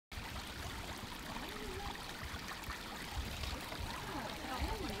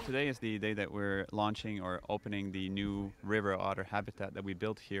today is the day that we're launching or opening the new river otter habitat that we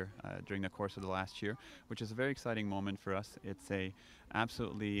built here during the course of the last year, which is a very exciting moment for us. It's a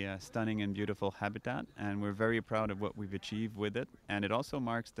absolutely stunning and beautiful habitat, and we're very proud of what we've achieved with it. And it also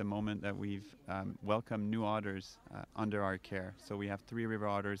marks the moment that we've welcomed new otters under our care. So we have 3 river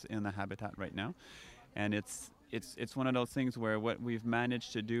otters in the habitat right now, and it's one of those things where what we've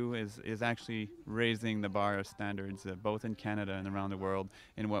managed to do is actually raising the bar of standards both in Canada and around the world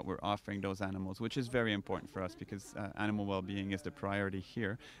in what we're offering those animals, which is very important for us because animal well-being is the priority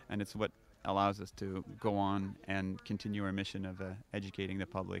here, and it's what allows us to go on and continue our mission of educating the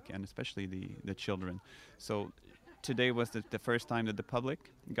public and especially the children. So today was the first time that the public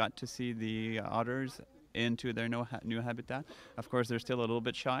got to see the otters into their new habitat. Of course, they're still a little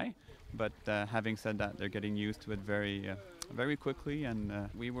bit shy, but having said that, they're getting used to it very quickly, and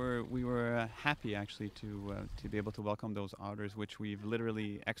we were happy actually to be able to welcome those otters, which we've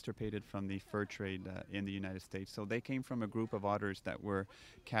literally extirpated from the fur trade in the United States. So they came from a group of otters that were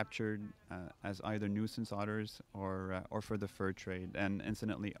captured as either nuisance otters or for the fur trade, and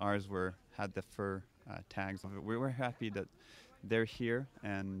incidentally, ours had the fur tags. We were happy that they're here,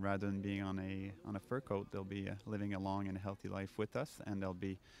 and rather than being on a fur coat, they'll be living a long and healthy life with us, and they'll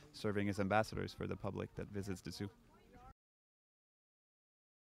be serving as ambassadors for the public that visits the zoo.